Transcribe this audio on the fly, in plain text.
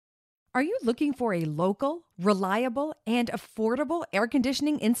Are you looking for a local, reliable, and affordable air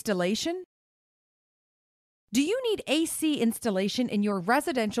conditioning installation? Do you need AC installation in your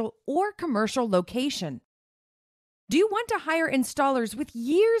residential or commercial location? Do you want to hire installers with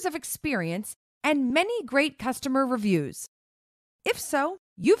years of experience and many great customer reviews? If so,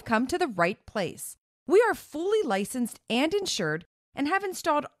 you've come to the right place. We are fully licensed and insured and have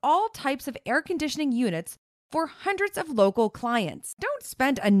installed all types of air conditioning units for hundreds of local clients. Don't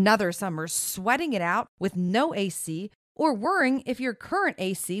spend another summer sweating it out with no AC or worrying if your current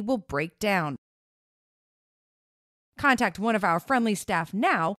AC will break down. Contact one of our friendly staff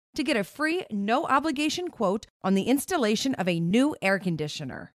now to get a free, no-obligation quote on the installation of a new air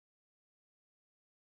conditioner.